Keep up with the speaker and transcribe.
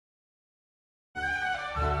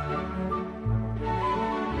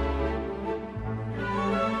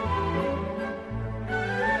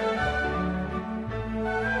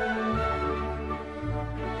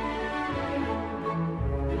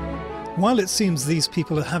While it seems these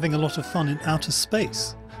people are having a lot of fun in outer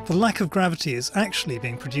space, the lack of gravity is actually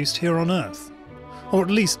being produced here on Earth, or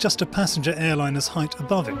at least just a passenger airliner's height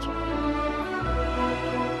above it.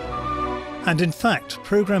 And in fact,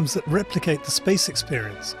 programs that replicate the space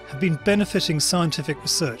experience have been benefiting scientific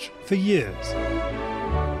research for years.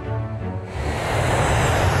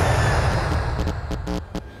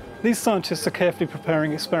 These scientists are carefully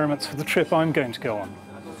preparing experiments for the trip I'm going to go on.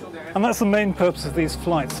 And that's the main purpose of these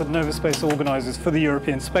flights that Novaspace organises for the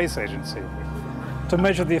European Space Agency, to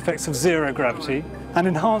measure the effects of zero gravity and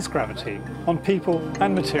enhanced gravity on people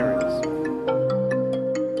and materials.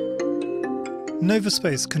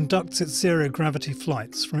 Novaspace conducts its zero gravity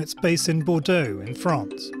flights from its base in Bordeaux in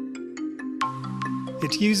France.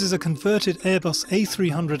 It uses a converted Airbus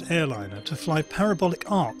A300 airliner to fly parabolic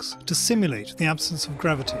arcs to simulate the absence of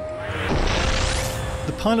gravity.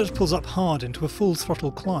 The pilot pulls up hard into a full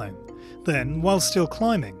throttle climb. Then, while still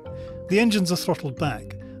climbing, the engines are throttled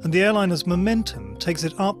back and the airliner's momentum takes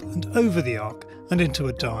it up and over the arc and into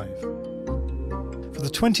a dive. For the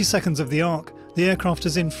 20 seconds of the arc, the aircraft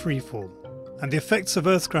is in free fall, and the effects of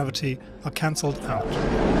Earth's gravity are cancelled out.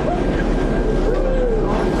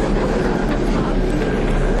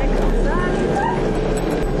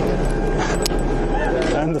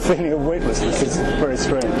 And the feeling of weightlessness is very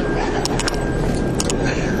strange.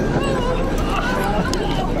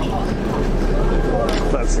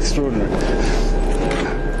 That's extraordinary.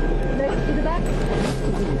 Next to the back.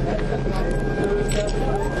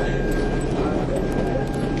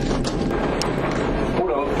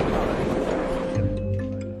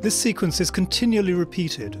 This sequence is continually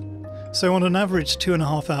repeated, so on an average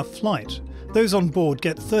 2.5-hour flight, those on board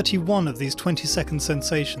get 31 of these 20-second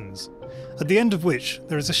sensations, at the end of which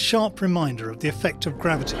there is a sharp reminder of the effect of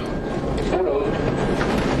gravity.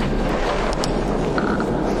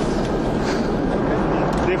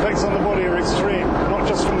 The effects on the body are extreme, not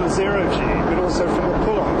just from the 0G, but also from the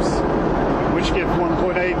pull-ups, which give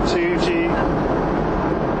 1.82 G.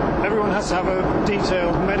 Everyone has to have a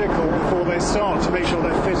detailed medical before they start to make sure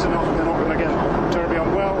they're fit enough and they're not going to get terribly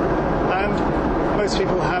unwell. And most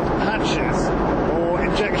people have patches or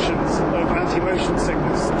injections of anti-motion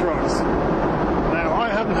sickness drugs. Now, I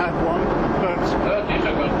haven't had one, but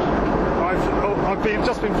I've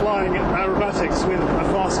just been flying aerobatics with a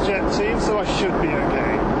fast jet team, so I should be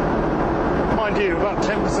okay. Mind you, about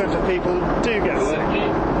 10% of people do get sick,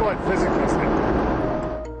 quite physically sick.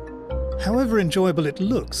 However enjoyable it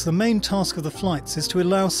looks, the main task of the flights is to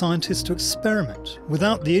allow scientists to experiment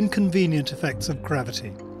without the inconvenient effects of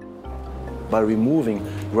gravity. By removing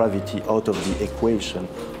gravity out of the equation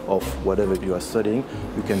of whatever you are studying,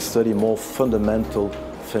 you can study more fundamental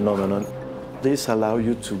phenomena. This allows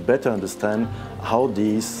you to better understand how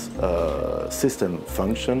these systems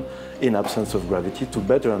function in absence of gravity, to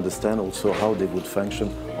better understand also how they would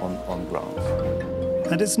function on ground.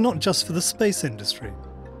 And it's not just for the space industry.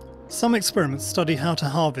 Some experiments study how to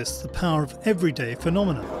harvest the power of everyday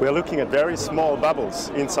phenomena. We are looking at very small bubbles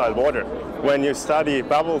inside water. When you study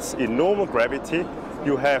bubbles in normal gravity,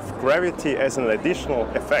 you have gravity as an additional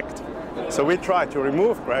effect. So we try to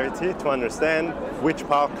remove gravity to understand which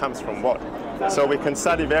power comes from what. So we can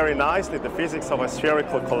study very nicely the physics of a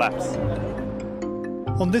spherical collapse.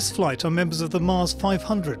 On this flight are members of the Mars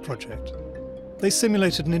 500 project. They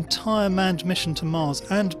simulated an entire manned mission to Mars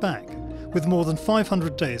and back, with more than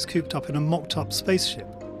 500 days cooped up in a mocked-up spaceship.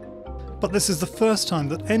 But this is the first time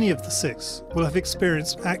that any of the 6 will have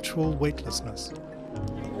experienced actual weightlessness.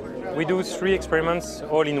 We do 3 experiments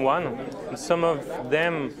all in one. Some of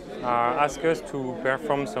them ask us to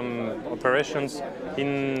perform some operations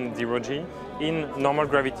in 0G, in normal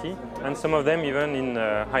gravity, and some of them even in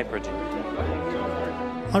hyper-G.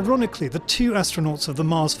 Ironically, the 2 astronauts of the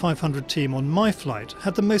Mars 500 team on my flight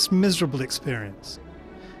had the most miserable experience.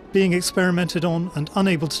 Being experimented on and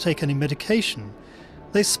unable to take any medication,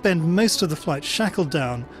 they spend most of the flight shackled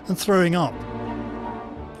down and throwing up,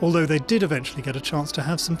 although they did eventually get a chance to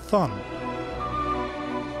have some fun.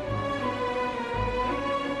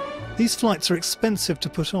 These flights are expensive to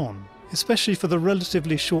put on, especially for the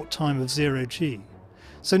relatively short time of 0G,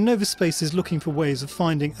 so Novaspace is looking for ways of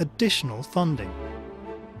finding additional funding.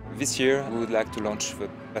 This year we would like to launch the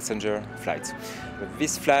passenger flights.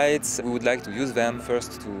 These flights, we would like to use them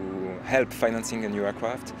first to help financing a new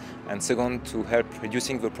aircraft, and second to help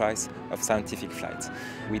reducing the price of scientific flights.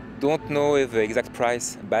 We don't know the exact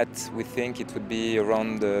price, but we think it would be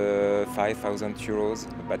around 5,000 euros,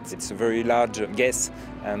 but it's a very large guess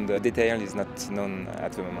and the detail is not known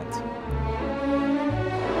at the moment.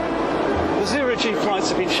 The zero-G flights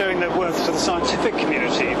have been showing their worth to the scientific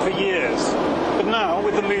community for years. But now,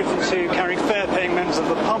 with the movement to carry fare-paying members of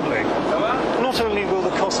the public, not only will the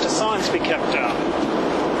cost to science be kept down,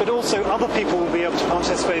 but also other people will be able to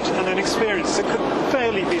participate in an experience that could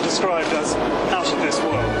fairly be described as out of this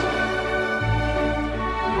world.